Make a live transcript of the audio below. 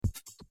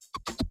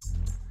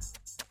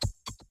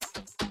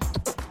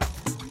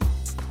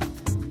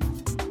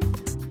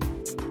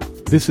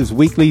This is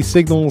Weekly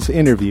Signals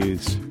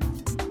Interviews,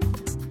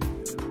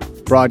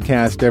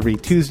 broadcast every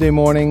Tuesday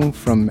morning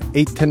from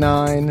 8 to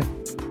 9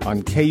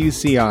 on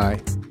KUCI,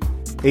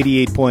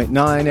 88.9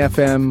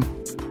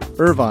 FM,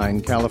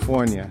 Irvine,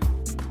 California.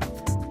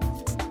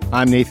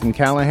 I'm Nathan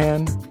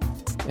Callahan.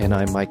 And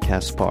I'm Mike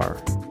Kaspar.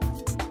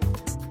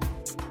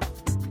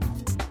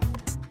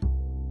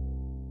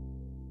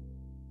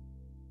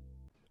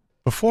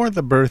 Before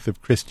the birth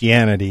of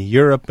Christianity,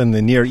 Europe and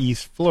the Near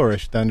East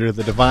flourished under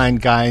the divine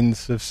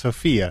guidance of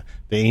Sophia,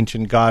 the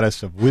ancient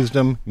goddess of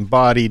wisdom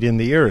embodied in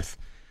the earth.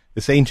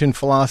 This ancient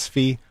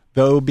philosophy,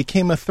 though,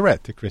 became a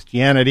threat to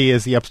Christianity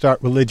as the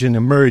upstart religion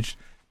emerged,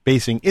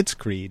 basing its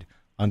creed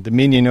on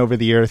dominion over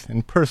the earth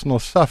and personal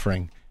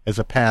suffering as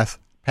a path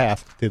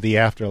to the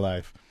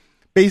afterlife.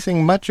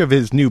 Basing much of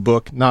his new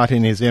book, Not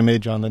in His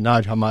Image, on the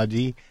Nag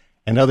Hammadi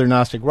and other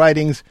Gnostic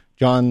writings,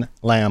 John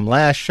Lamb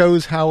Lash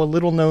shows how a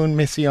little-known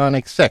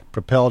Messianic sect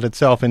propelled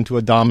itself into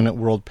a dominant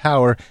world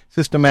power,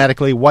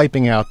 systematically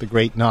wiping out the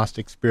great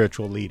Gnostic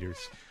spiritual leaders.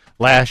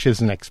 Lash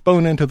is an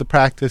exponent of the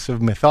practice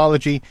of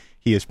mythology.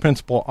 He is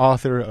principal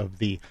author of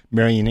the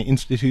Marian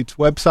Institute's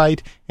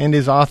website and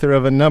is author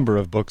of a number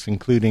of books,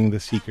 including The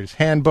Seeker's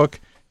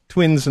Handbook,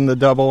 Twins in the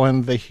Double,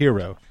 and The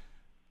Hero.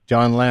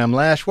 John Lamb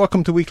Lash,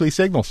 welcome to Weekly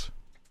Signals.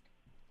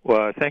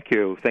 Well, thank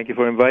you. Thank you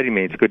for inviting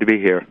me. It's good to be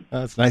here.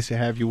 It's nice to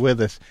have you with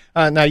us.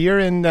 Now, you're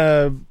in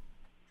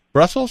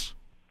Brussels?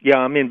 Yeah,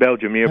 I'm in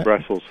Belgium, near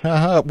Brussels.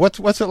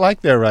 What's it like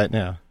there right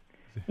now?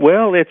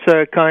 Well, it's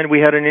we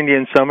had an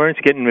Indian summer. It's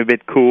getting a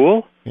bit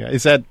cool. Yeah,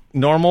 is that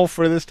normal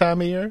for this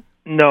time of year?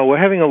 No,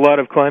 we're having a lot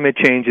of climate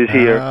changes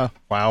here.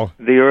 Wow.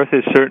 The Earth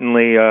is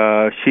certainly,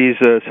 she's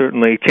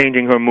certainly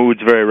changing her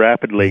moods very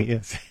rapidly.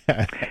 Yes.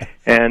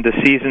 And the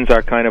seasons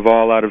are kind of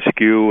all out of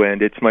skew,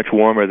 and it's much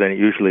warmer than it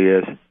usually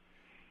is.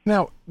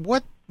 Now,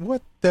 what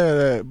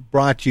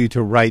brought you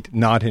to write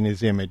Not in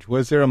His Image?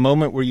 Was there a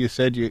moment where you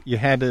said you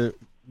had to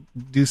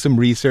do some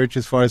research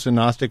as far as the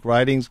Gnostic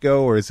writings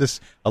go, or is this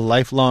a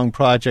lifelong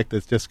project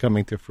that's just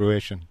coming to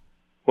fruition?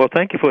 Well,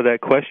 thank you for that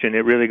question.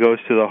 It really goes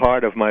to the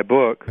heart of my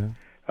book.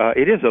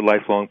 It is a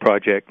lifelong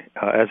project.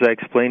 As I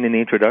explained in the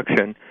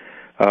introduction,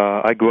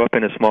 I grew up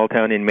in a small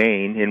town in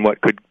Maine in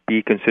what could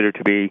be considered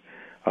to be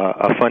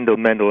a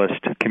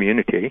fundamentalist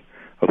community,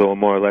 although a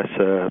more or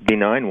less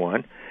benign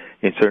one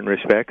in certain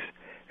respects.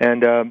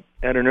 And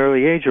at an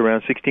early age,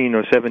 around 16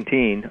 or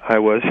 17, I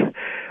was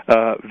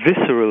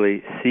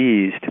viscerally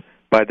seized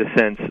by the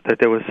sense that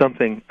there was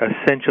something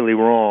essentially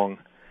wrong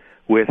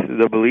with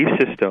the belief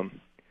system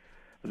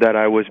that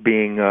I was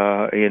being,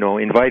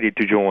 invited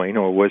to join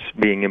or was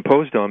being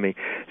imposed on me.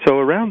 So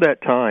around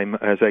that time,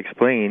 as I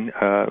explained,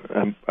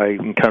 I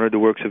encountered the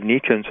works of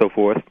Nietzsche and so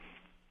forth.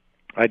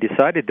 I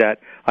decided that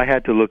I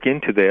had to look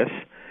into this.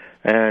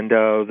 And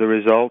the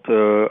result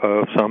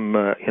of some,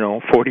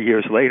 40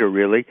 years later,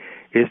 really,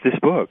 is this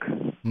book.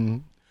 Mm-hmm.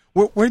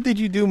 Where did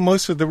you do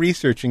most of the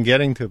research in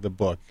getting to the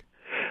book?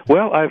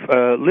 Well, I've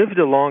lived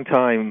a long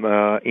time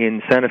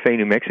in Santa Fe,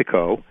 New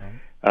Mexico,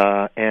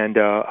 and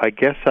I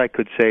guess I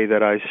could say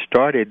that I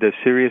started the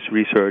serious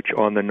research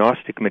on the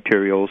Gnostic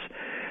materials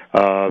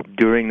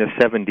during the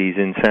 70s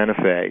in Santa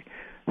Fe.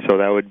 So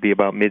that would be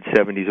about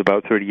mid-70s,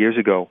 about 30 years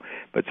ago.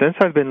 But since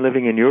I've been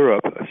living in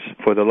Europe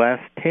for the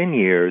last 10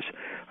 years,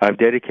 I've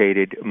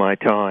dedicated my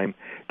time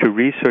to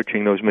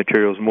researching those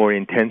materials more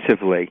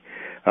intensively.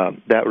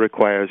 That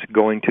requires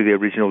going to the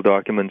original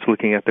documents,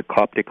 looking at the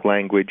Coptic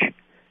language,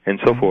 and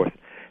so forth.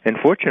 And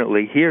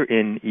fortunately, here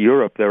in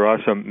Europe, there are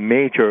some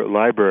major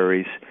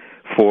libraries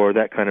for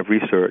that kind of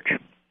research.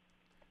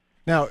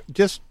 Now,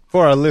 just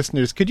for our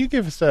listeners, could you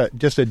give us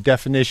just a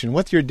definition?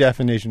 What's your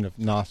definition of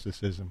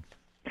Gnosticism?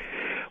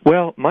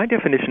 Well, my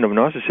definition of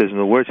Gnosticism,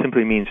 the word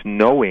simply means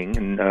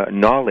knowing,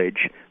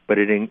 knowledge, but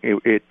it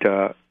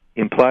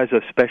implies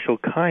a special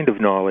kind of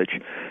knowledge.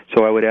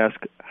 So I would ask,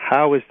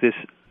 how is this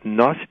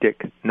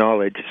Gnostic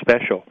knowledge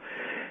special?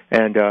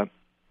 And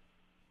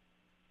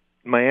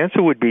my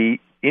answer would be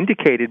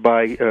indicated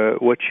by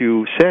what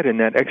you said in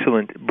that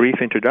excellent brief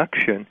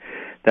introduction,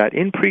 that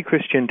in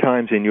pre-Christian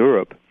times in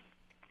Europe,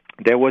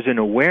 there was an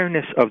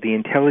awareness of the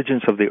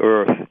intelligence of the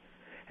earth,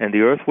 and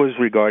the earth was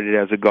regarded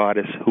as a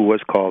goddess who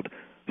was called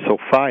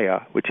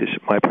Sophia, which is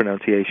my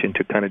pronunciation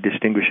to kind of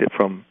distinguish it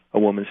from a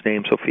woman's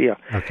name, Sophia.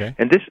 Okay.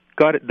 And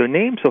the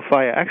name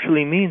Sophia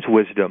actually means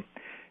wisdom.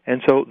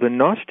 And so the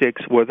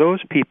Gnostics were those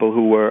people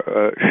who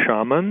were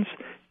shamans,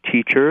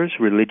 teachers,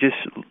 religious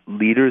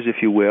leaders,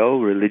 if you will,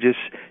 religious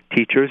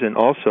teachers, and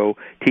also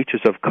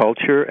teachers of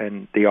culture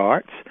and the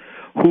arts,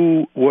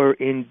 who were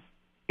in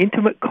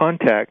intimate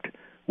contact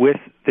with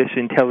this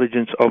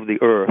intelligence of the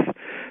earth.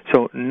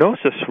 So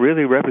Gnosis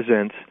really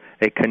represents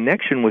a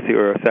connection with the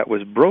earth that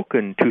was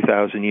broken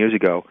 2,000 years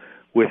ago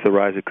with the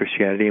rise of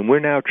Christianity, and we're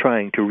now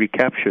trying to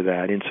recapture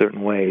that in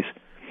certain ways.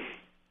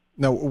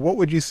 Now, what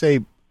would you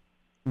say,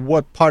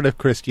 what part of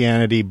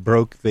Christianity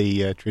broke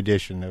the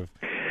tradition of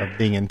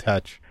being in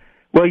touch?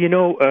 Well,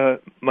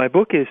 my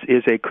book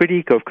is a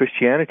critique of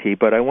Christianity,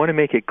 but I want to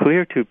make it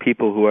clear to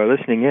people who are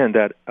listening in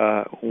that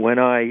when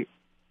I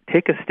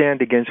take a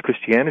stand against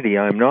Christianity,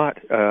 I'm not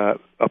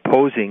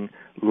opposing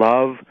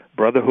love,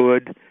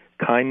 brotherhood,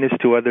 kindness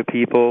to other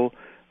people,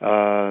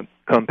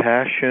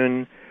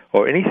 compassion,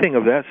 or anything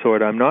of that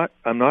sort. I'm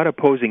not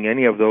opposing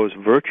any of those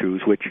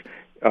virtues which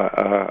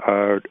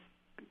are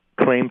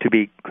claimed to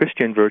be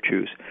Christian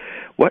virtues.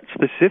 What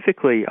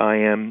specifically I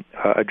am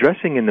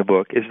addressing in the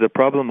book is the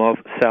problem of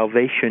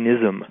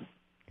salvationism.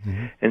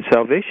 Mm-hmm. And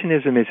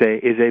salvationism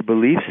is a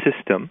belief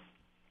system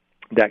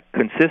that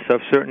consists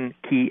of certain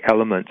key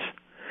elements,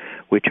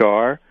 which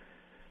are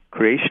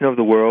creation of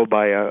the world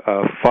by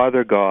a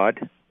Father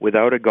God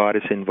without a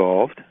goddess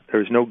involved.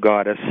 There is no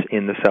goddess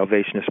in the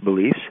salvationist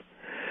beliefs.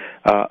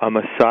 A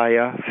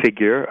Messiah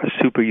figure, a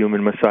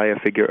superhuman Messiah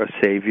figure, a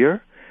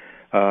Savior.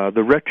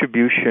 The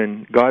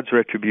retribution, God's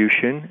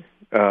retribution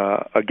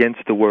against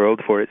the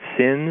world for its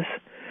sins,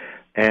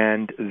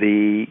 and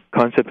the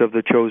concept of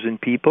the chosen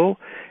people,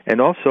 and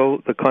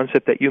also the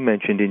concept that you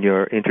mentioned in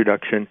your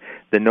introduction,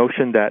 the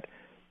notion that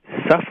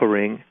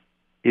suffering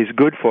is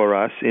good for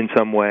us in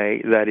some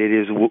way, that it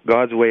is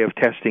God's way of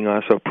testing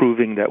us or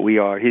proving that we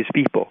are His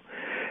people.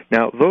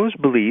 Now, those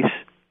beliefs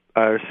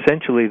are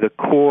essentially the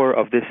core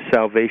of this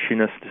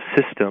salvationist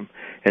system,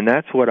 and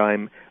that's what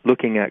I'm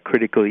looking at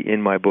critically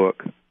in my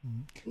book.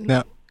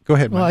 Now, go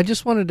ahead, Mike. Well, I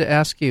just wanted to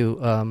ask you,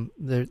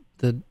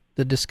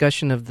 the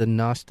discussion of the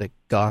Gnostic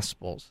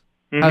Gospels,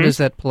 how does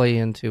that play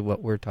into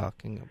what we're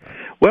talking about?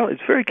 Well,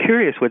 it's very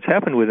curious what's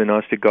happened with the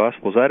Gnostic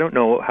Gospels. I don't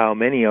know how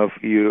many of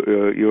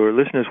your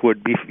listeners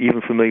would be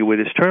even familiar with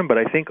this term, but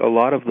I think a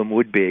lot of them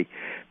would be,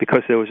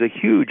 because there was a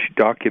huge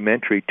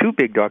documentary, 2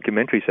 big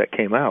documentaries that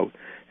came out,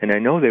 and I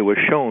know they were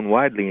shown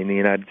widely in the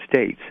United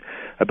States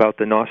about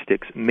the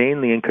Gnostics,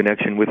 mainly in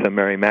connection with the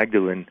Mary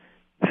Magdalene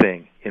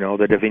thing, the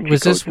Da Vinci Code.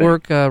 Was this thing.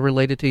 work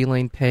related to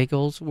Elaine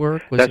Pagels'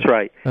 work? That's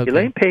right. Okay.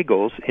 Elaine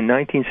Pagels, in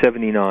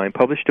 1979,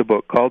 published a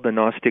book called The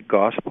Gnostic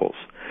Gospels.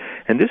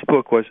 And this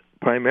book was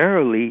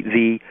primarily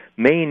the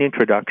main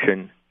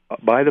introduction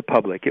by the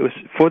public. It was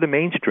for the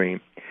mainstream.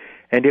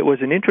 And it was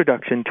an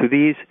introduction to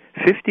these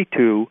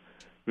 52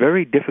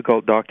 very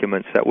difficult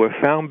documents that were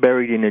found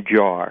buried in a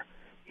jar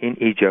in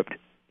Egypt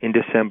in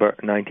December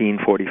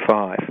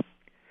 1945.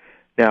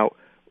 Now,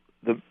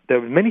 there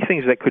are many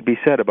things that could be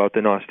said about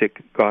the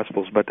Gnostic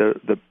Gospels, but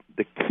the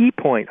key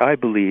point, I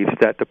believe,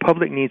 that the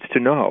public needs to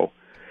know,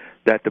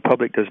 that the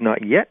public does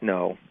not yet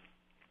know,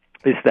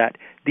 is that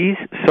these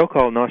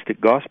so-called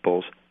Gnostic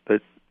Gospels, the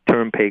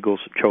term Pagels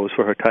chose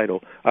for her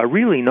title, are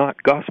really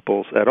not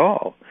Gospels at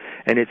all.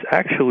 And it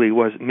actually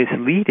was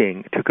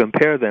misleading to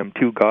compare them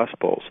to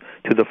Gospels,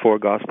 to the 4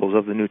 Gospels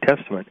of the New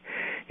Testament,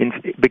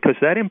 because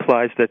that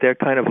implies that they're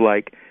kind of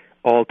like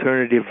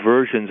alternative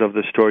versions of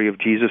the story of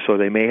Jesus, or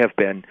they may have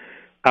been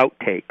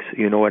outtakes,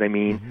 you know what I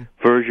mean,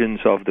 versions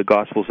of the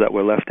Gospels that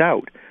were left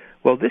out.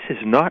 Well, this is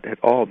not at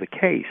all the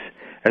case.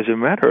 As a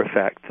matter of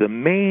fact, the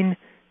main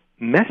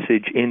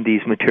message in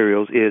these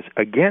materials is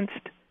against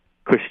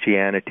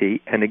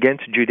Christianity and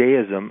against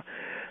Judaism.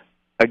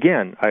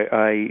 Again,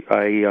 I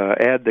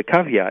add the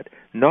caveat,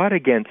 not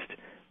against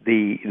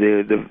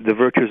the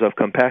virtues of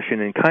compassion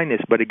and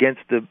kindness, but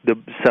against the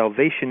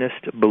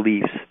salvationist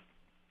beliefs.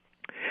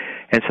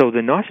 And so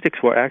the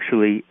Gnostics were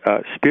actually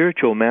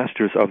spiritual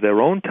masters of their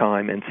own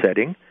time and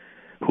setting,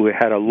 who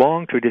had a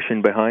long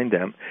tradition behind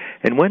them.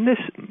 And when this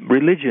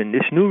religion,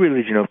 this new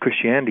religion of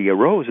Christianity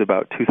arose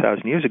about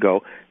 2,000 years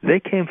ago, they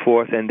came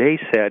forth and they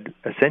said,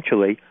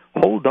 essentially,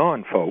 hold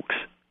on, folks.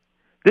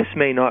 This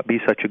may not be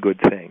such a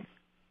good thing.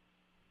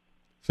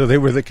 So they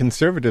were the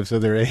conservatives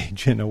of their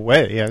age in a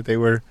way. Yeah, they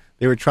were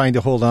trying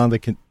to hold on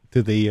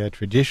to the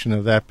tradition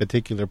of that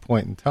particular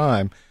point in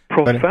time.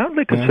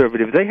 Profoundly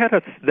conservative. Yeah.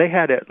 They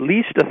had at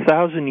least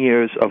 1,000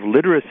 years of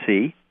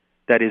literacy,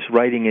 that is,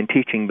 writing and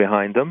teaching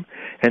behind them,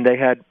 and they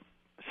had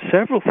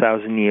several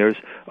thousand years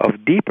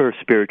of deeper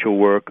spiritual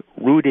work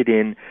rooted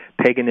in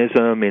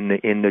paganism,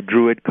 in the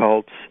Druid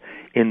cults,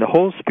 in the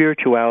whole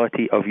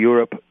spirituality of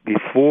Europe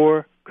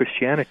before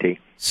Christianity.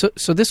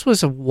 So this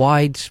was a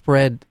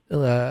widespread.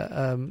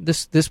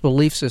 This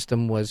belief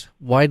system was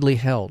widely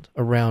held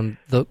around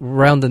the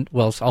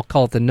well, I'll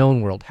call it the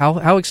known world.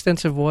 How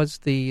extensive was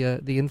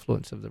the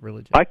influence of the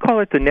religion? I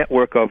call it the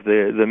network of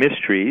the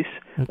mysteries.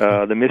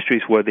 Okay. The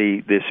mysteries were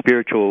the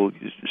spiritual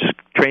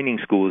training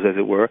schools, as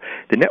it were.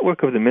 The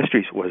network of the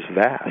mysteries was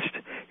vast.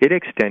 It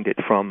extended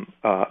from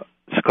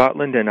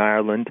Scotland and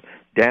Ireland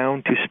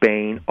down to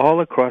Spain,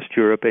 all across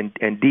Europe,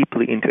 and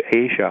deeply into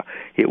Asia.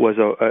 It was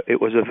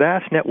a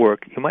vast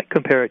network. You might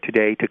compare it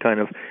today to kind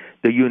of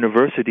the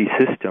university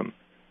system,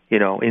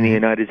 in the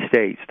United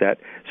States, that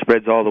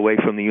spreads all the way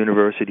from the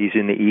universities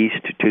in the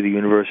East to the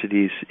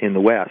universities in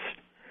the West.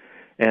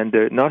 And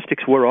the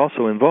Gnostics were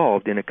also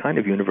involved in a kind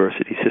of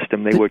university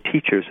system. They were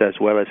teachers as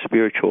well as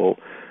spiritual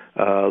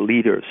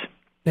leaders.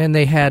 And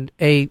they had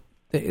a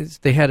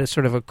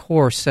sort of a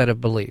core set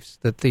of beliefs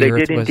that the Earth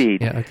was. They did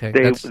indeed. Yeah,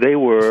 okay. They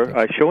were.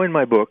 I show in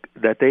my book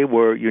that they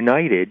were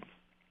united,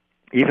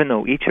 even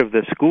though each of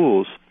the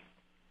schools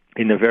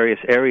in the various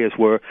areas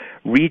were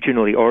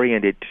regionally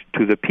oriented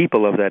to the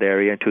people of that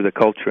area and to the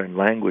culture and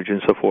language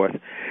and so forth.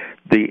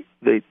 The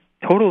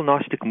total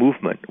Gnostic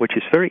movement, which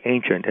is very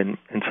ancient, and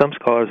some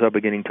scholars are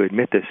beginning to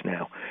admit this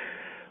now,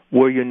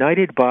 were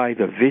united by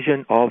the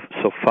vision of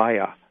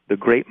Sophia, the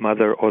Great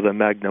Mother or the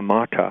Magna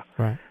Mater.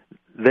 Right.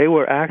 They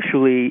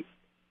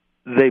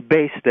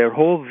based their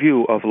whole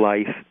view of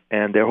life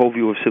and their whole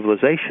view of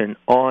civilization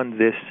on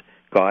this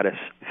goddess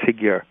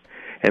figure.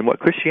 And what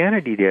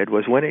Christianity did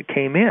was, when it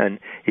came in,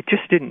 it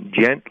just didn't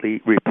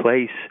gently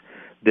replace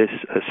this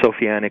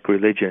Sophianic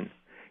religion.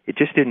 It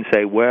just didn't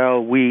say,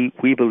 well, we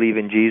believe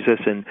in Jesus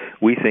and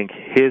we think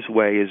his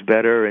way is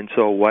better, and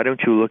so why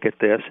don't you look at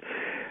this?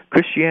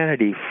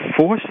 Christianity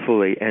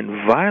forcefully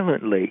and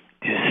violently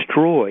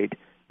destroyed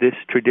this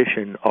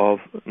tradition of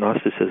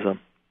Gnosticism.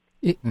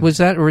 Was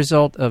that a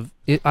result of?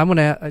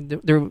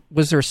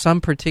 Was there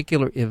some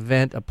particular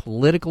event, a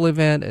political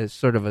event, a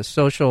sort of a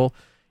social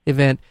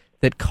event,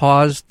 that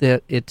caused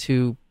it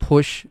to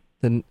push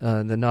the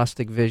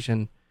Gnostic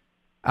vision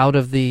out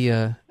of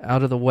the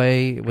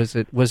way? Was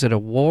it a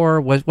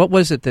war? What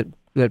was it that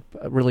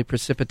really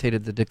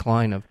precipitated the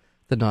decline of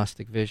the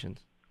Gnostic visions?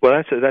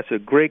 Well, that's a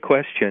great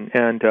question,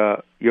 and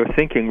your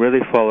thinking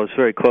really follows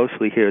very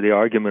closely here the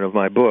argument of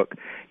my book.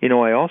 You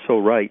know, I also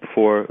write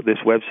for this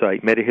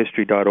website,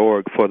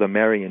 metahistory.org, for the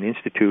Marian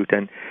Institute,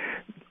 and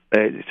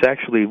it's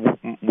actually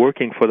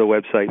working for the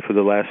website for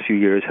the last few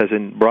years has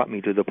brought me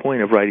to the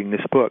point of writing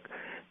this book.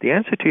 The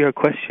answer to your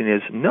question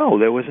is no,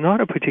 there was not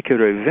a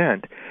particular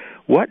event.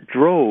 What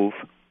drove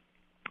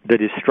the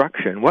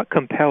destruction, what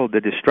compelled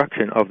the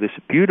destruction of this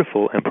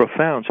beautiful and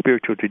profound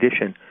spiritual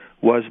tradition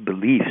was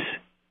beliefs.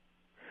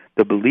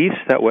 The beliefs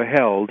that were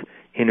held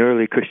in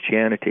early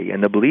Christianity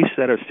and the beliefs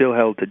that are still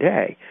held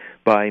today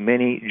by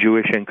many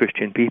Jewish and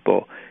Christian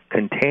people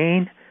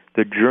contain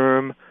the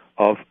germ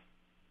of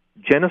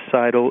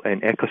genocidal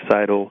and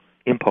ecocidal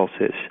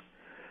impulses.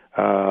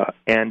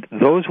 And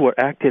those were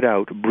acted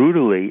out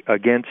brutally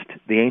against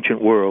the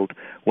ancient world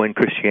when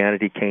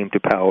Christianity came to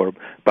power,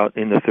 about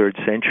in the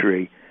 3rd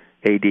century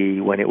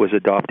A.D., when it was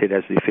adopted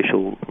as the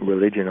official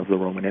religion of the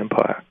Roman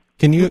Empire.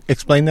 Can you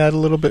explain that a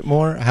little bit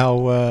more?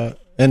 How?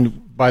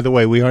 And by the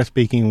way, we are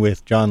speaking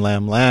with John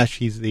Lamb Lash.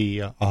 He's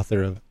the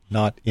author of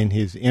Not in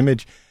His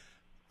Image.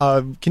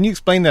 Can you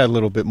explain that a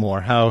little bit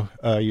more? How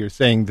you're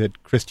saying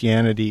that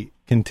Christianity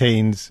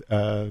contains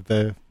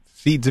the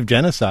seeds of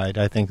genocide,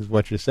 I think is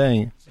what you're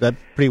saying. Is that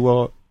pretty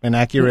well an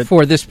accurate...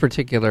 For this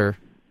particular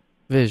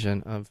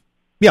vision of...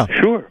 Yeah.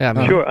 Sure,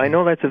 sure. I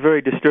know that's a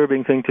very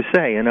disturbing thing to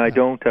say, and I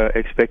don't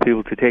expect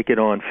people to take it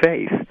on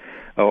faith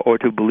or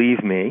to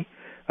believe me.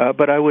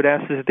 But I would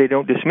ask that they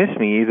don't dismiss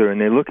me either, and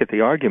they look at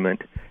the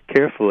argument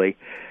carefully.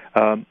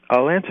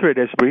 I'll answer it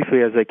as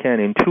briefly as I can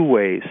in two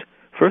ways.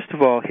 First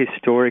of all,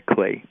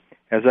 historically,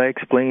 as I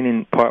explain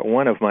in part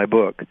 1 of my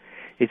book,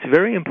 it's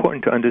very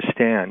important to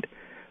understand,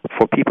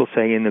 for people,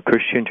 say, in the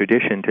Christian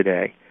tradition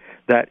today,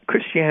 that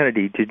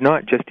Christianity did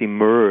not just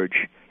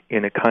emerge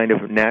in a kind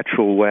of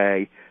natural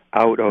way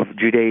out of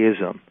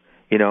Judaism.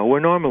 You know, we're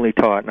normally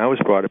taught, and I was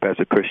brought up as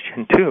a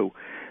Christian too,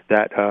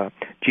 that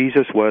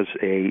Jesus was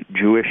a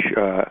Jewish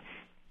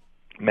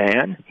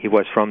man. He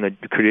was from the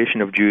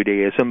tradition of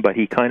Judaism, but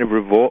he kind of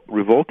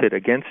revolted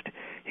against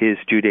his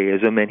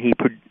Judaism, and he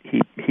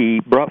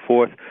brought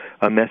forth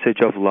a message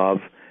of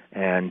love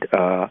and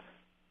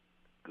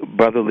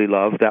brotherly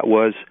love that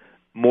was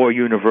more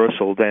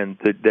universal than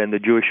the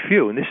Jewish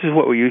view. And this is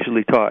what we're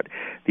usually taught.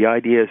 The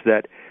idea is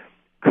that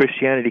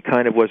Christianity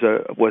kind of was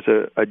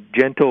a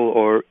gentle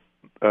or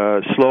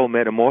slow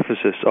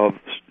metamorphosis of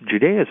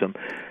Judaism.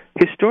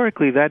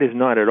 Historically, that is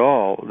not at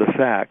all the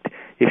fact.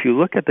 If you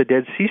look at the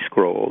Dead Sea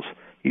Scrolls,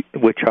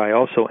 which I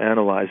also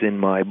analyze in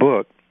my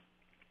book,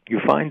 you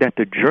find that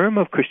the germ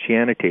of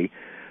Christianity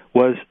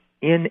was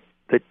in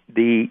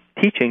the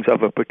teachings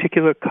of a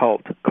particular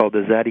cult called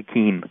the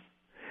Zaddikim.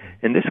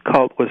 And this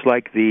cult was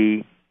like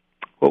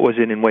what was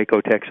it in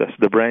Waco, Texas?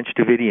 The Branch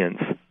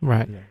Davidians.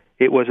 Right.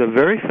 It was a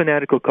very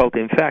fanatical cult.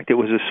 In fact, it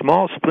was a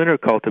small splinter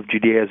cult of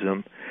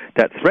Judaism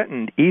that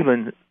threatened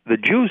even the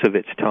Jews of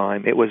its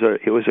time. It was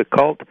a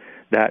cult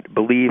that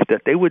believed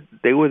that they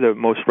were the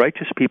most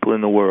righteous people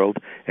in the world,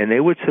 and they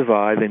would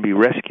survive and be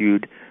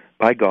rescued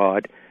by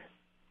God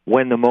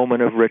when the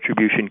moment of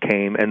retribution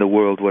came and the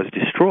world was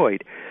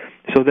destroyed.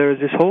 So there is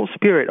this whole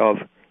spirit of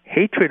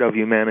hatred of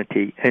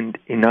humanity and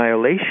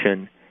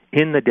annihilation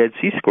in the Dead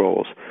Sea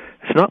Scrolls.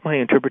 It's not my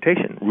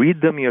interpretation.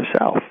 Read them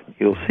yourself.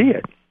 You'll see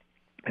it.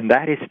 And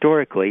that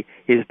historically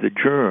is the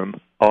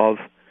germ of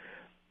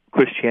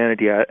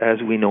Christianity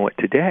as we know it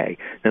today.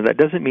 Now, that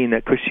doesn't mean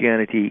that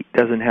Christianity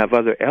doesn't have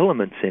other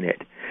elements in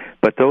it,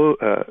 but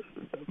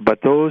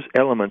those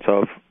elements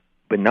of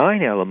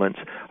benign elements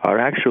are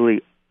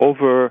actually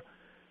overplayed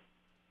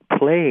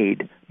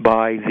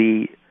by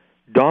the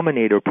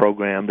dominator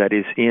program that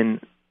is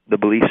in the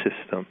belief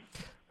system.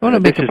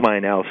 This is my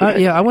analysis.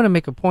 I want to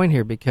make a point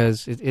here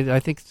because I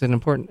think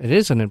it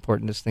is an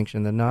important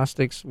distinction. The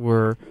Gnostics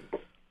were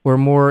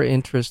more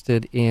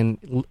interested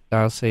in,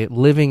 I'll say,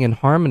 living in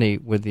harmony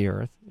with the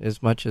earth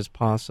as much as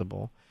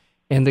possible.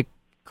 And the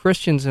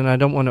Christians, and I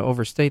don't want to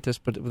overstate this,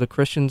 but the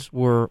Christians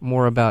were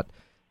more about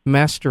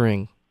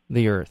mastering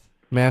the earth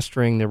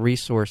mastering the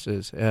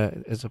resources,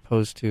 as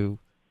opposed to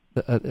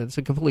it's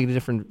a completely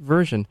different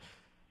version.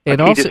 And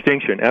a key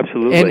distinction,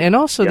 absolutely. And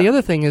also the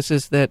other thing is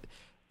that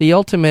the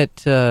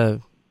ultimate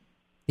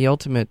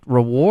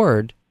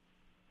reward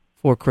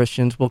for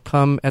Christians will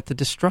come at the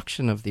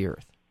destruction of the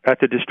earth. At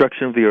the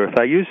destruction of the earth.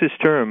 I use this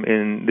term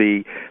in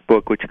the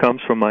book, which comes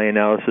from my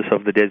analysis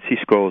of the Dead Sea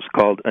Scrolls,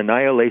 called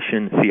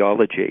annihilation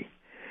theology.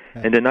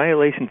 And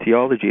annihilation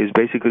theology is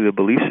basically the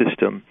belief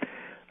system,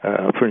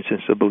 for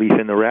instance, the belief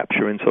in the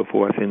rapture and so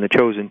forth, in the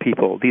chosen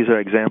people. These are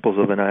examples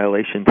of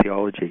annihilation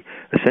theology.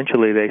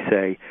 Essentially, they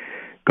say,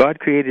 God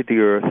created the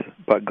earth,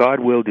 but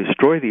God will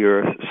destroy the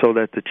earth so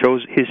that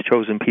His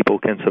chosen people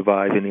can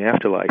survive in the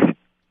afterlife.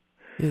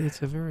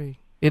 It's a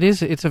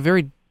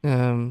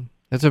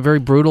very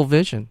brutal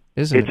vision,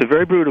 isn't it? It's a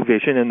very brutal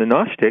vision, and the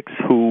Gnostics,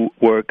 who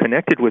were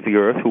connected with the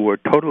earth, who were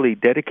totally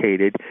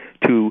dedicated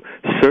to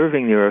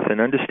serving the earth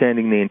and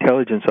understanding the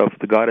intelligence of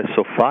the goddess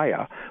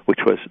Sophia, which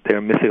was their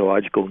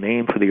mythological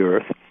name for the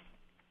earth,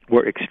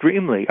 were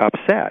extremely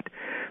upset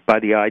by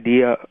the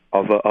idea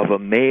of a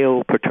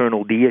male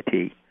paternal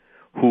deity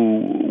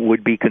who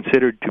would be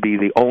considered to be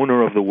the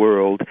owner of the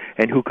world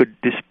and who could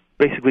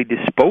basically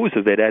dispose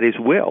of it at his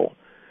will.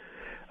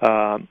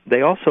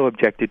 They also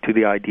objected to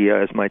the idea,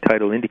 as my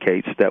title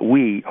indicates, that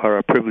we are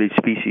a privileged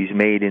species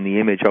made in the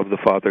image of the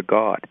Father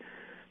God.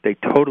 They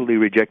totally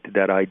rejected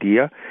that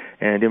idea,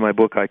 and in my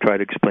book I try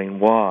to explain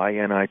why,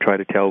 and I try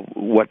to tell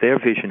what their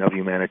vision of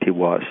humanity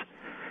was.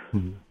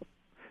 Mm-hmm.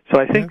 So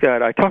I think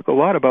that I talk a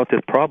lot about this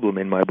problem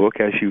in my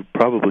book, as you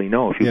probably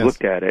know if you've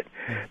looked at it,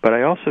 but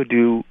I also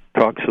do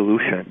talk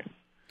solution.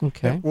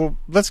 Okay. Well,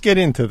 let's get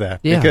into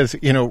that, because,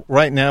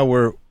 right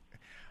now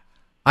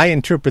I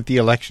interpret the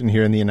election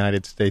here in the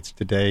United States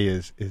today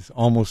is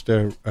almost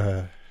it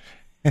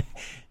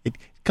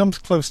comes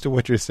close to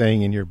what you're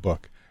saying in your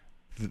book.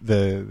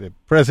 The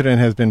president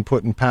has been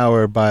put in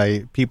power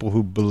by people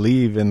who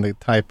believe in the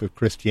type of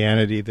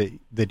Christianity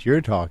that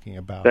you're talking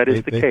about. That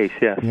is the case,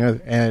 yes.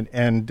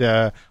 And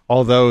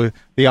although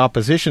the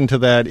opposition to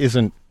that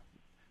isn't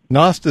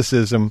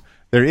Gnosticism,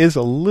 there is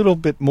a little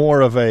bit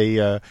more of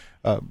a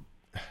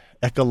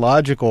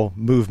ecological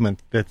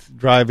movement that's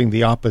driving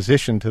the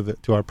opposition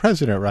to our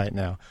president right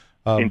now.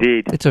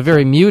 Indeed, it's a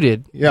very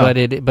muted, but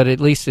at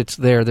least it's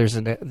there. There's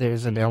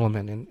an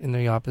element in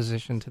the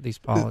opposition to these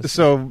policies.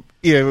 So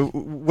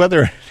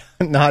whether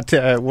or not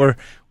we're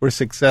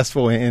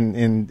successful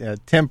in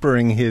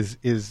tempering his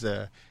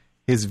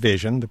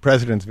vision, the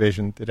president's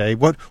vision today,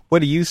 what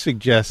do you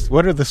suggest?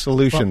 What are the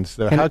solutions?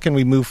 How can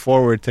we move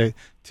forward to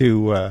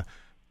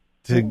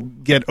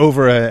get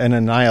over an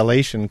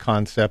annihilation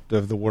concept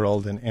of the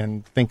world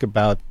and think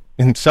about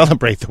and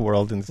celebrate the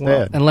world instead?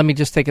 Well, and let me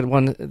just take it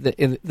one.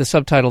 The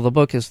subtitle of the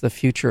book is "The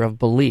Future of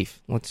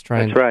Belief." Let's try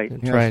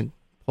and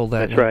pull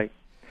that. That's right.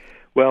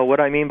 Well, what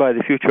I mean by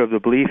the future of the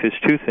belief is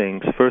two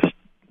things. First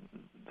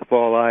of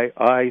all,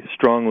 I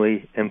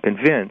strongly am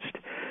convinced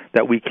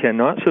that we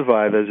cannot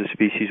survive as a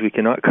species. We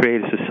cannot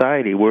create a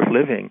society worth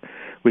living.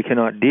 We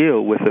cannot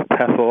deal with the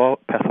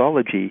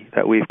pathology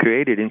that we've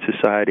created in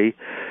society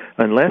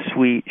unless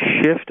we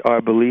shift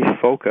our belief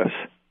focus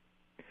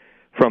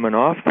from an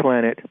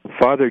off-planet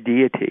father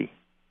deity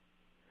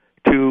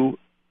to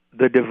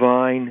the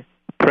divine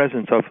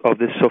presence of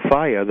this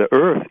Sophia. The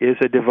earth is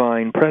a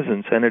divine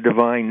presence and a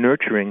divine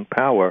nurturing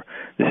power.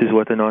 This is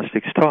what the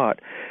Gnostics taught.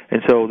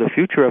 And so the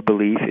future of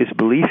belief is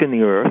belief in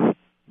the earth,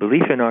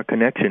 belief in our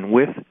connection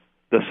with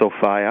the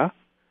Sophia,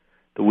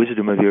 the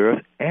wisdom of the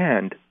earth,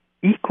 and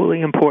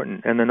equally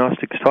important, and the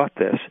Gnostics taught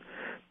this,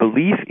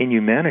 belief in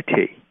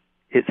humanity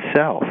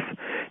itself.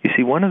 You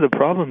see, one of the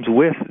problems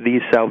with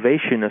these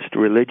salvationist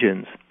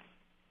religions,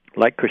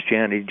 like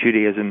Christianity,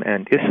 Judaism,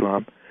 and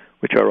Islam,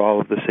 which are all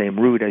of the same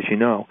root, as you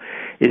know,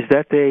 is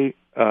that they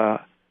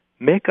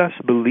make us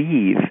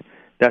believe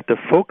that the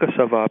focus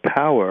of our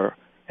power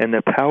and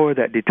the power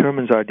that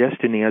determines our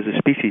destiny as a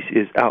species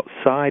is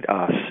outside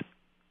us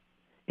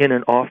in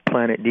an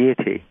off-planet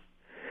deity.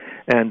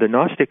 And the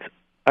Gnostics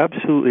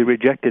absolutely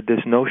rejected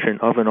this notion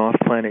of an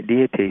off-planet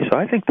deity. So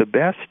I think the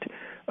best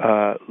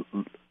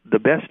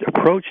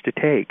approach to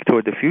take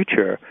toward the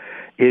future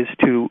is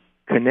to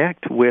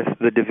connect with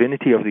the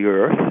divinity of the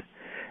earth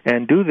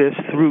and do this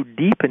through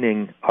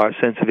deepening our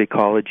sense of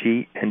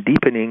ecology and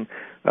deepening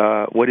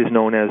what is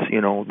known as,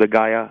 the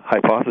Gaia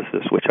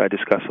hypothesis, which I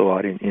discuss a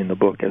lot in the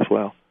book as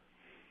well.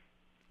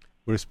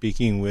 We're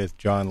speaking with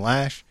John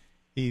Lash.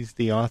 He's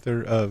the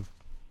author of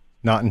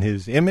Not in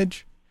His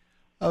Image.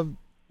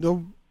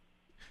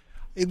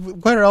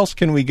 Where else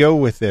can we go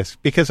with this?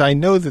 Because I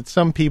know that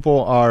some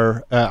people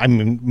are,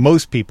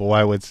 most people,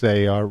 I would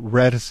say, are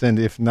reticent,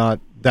 if not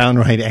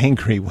downright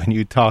angry, when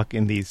you talk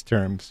in these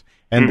terms.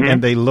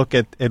 And they look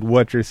at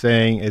what you're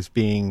saying as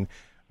being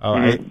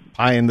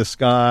pie in the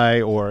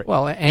sky or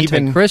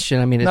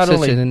anti-Christian.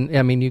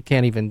 It's you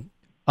can't even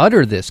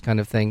utter this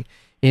kind of thing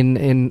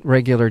in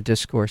regular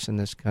discourse in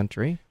this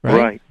country, right?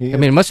 Right. Yeah.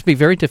 It must be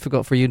very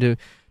difficult for you to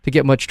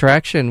get much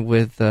traction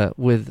with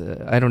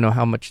I don't know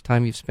how much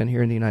time you've spent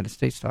here in the United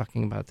States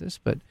talking about this,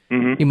 but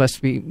you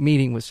must be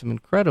meeting with some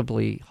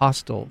incredibly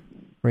hostile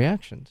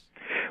reactions.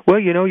 Well,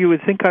 you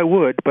would think I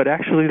would, but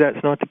actually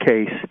that's not the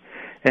case.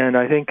 And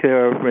I think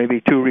there are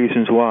maybe two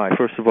reasons why.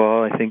 First of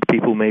all, I think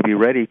people may be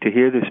ready to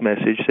hear this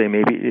message.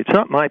 It's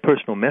not my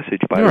personal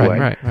message, by the way.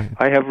 Right.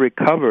 I have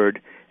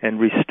recovered and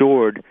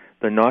restored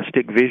the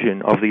Gnostic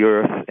vision of the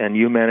earth and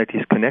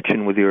humanity's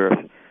connection with the earth,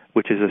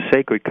 which is a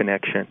sacred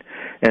connection.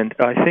 And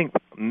I think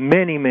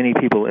many, many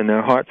people in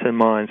their hearts and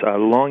minds are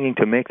longing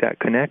to make that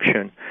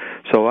connection.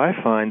 So I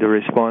find the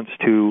response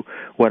to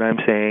what I'm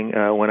saying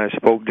when I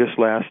spoke just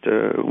last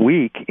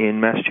week in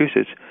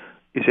Massachusetts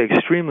is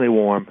extremely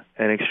warm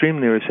and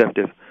extremely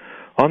receptive.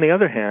 On the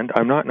other hand,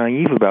 I'm not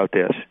naive about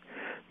this,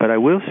 but I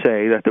will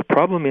say that the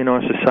problem in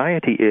our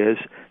society is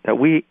that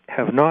we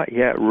have not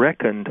yet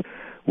reckoned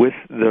with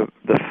the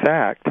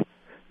fact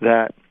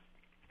that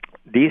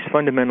these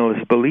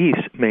fundamentalist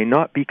beliefs may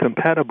not be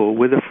compatible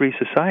with a free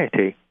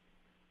society.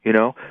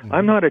 Mm-hmm.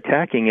 I'm not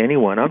attacking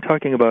anyone. I'm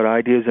talking about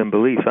ideas and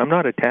beliefs. I'm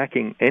not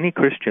attacking any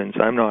Christians.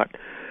 I'm not,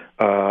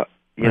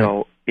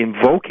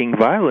 invoking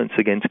violence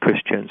against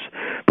Christians.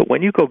 But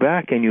when you go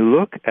back and you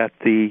look at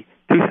the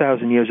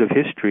 2,000 years of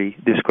history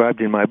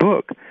described in my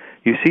book,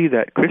 you see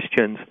that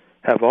Christians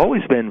have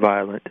always been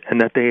violent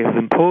and that they have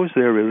imposed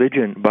their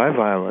religion by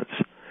violence.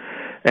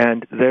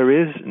 And there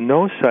is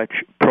no such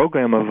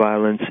program of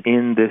violence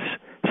in this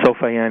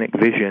Sophianic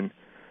vision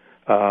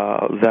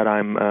that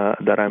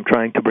I'm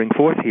trying to bring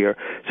forth here.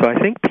 So I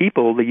think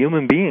people, the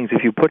human beings,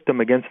 if you put them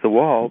against the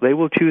wall, they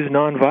will choose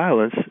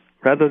nonviolence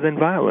rather than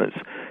violence.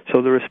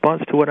 So the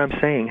response to what I'm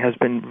saying has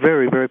been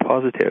very, very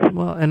positive.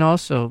 Well, and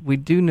also we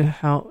do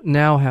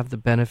now have the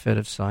benefit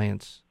of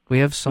science. We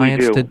have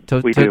science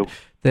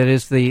that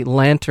is the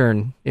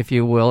lantern, if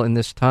you will, in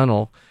this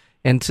tunnel,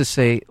 and to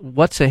say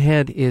what's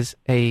ahead is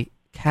a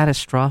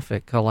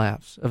catastrophic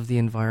collapse of the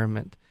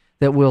environment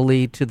that will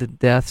lead to the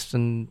deaths,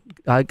 and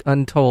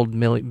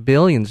untold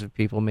billions of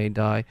people may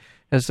die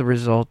as the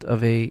result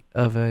of a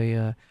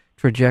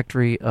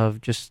trajectory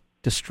of just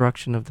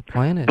destruction of the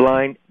planet.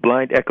 Blind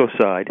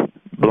ecocide,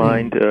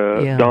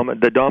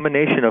 the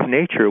domination of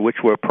nature, which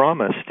we're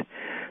promised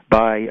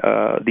by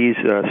these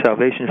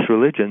salvationist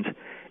religions,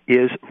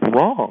 is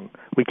wrong.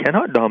 We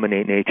cannot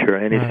dominate nature,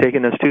 and it's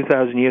taken us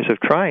 2,000 years of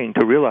trying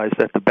to realize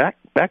that the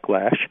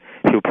backlash,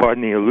 if you'll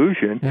pardon the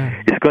illusion,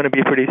 is going to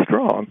be pretty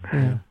strong.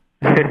 Yeah.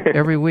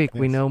 Every week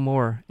we know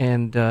more,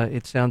 and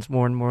it sounds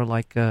more and more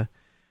like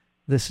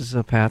this is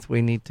a path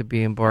we need to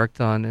be embarked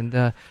on. And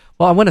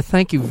well, I want to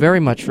thank you very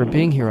much for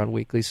being here on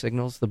Weekly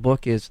Signals. The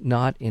book is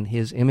Not in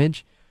His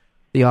Image.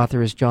 The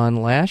author is John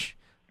Lash,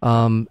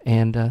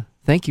 and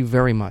thank you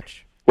very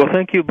much. Well,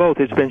 thank you both.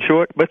 It's been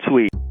short but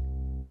sweet.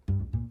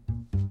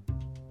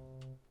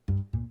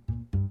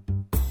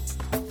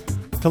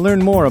 To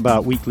learn more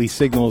about Weekly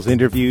Signals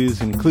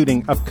interviews,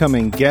 including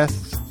upcoming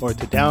guests, or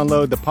to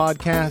download the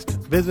podcast,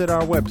 visit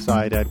our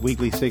website at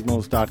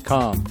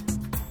weeklysignals.com.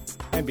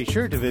 And be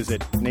sure to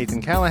visit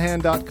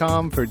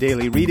nathancallahan.com for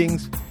daily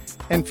readings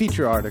and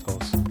feature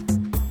articles.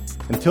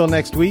 Until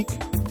next week,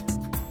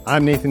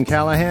 I'm Nathan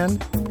Callahan.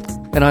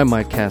 And I'm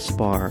Mike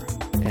Kaspar,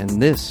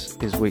 and this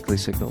is Weekly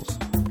Signals.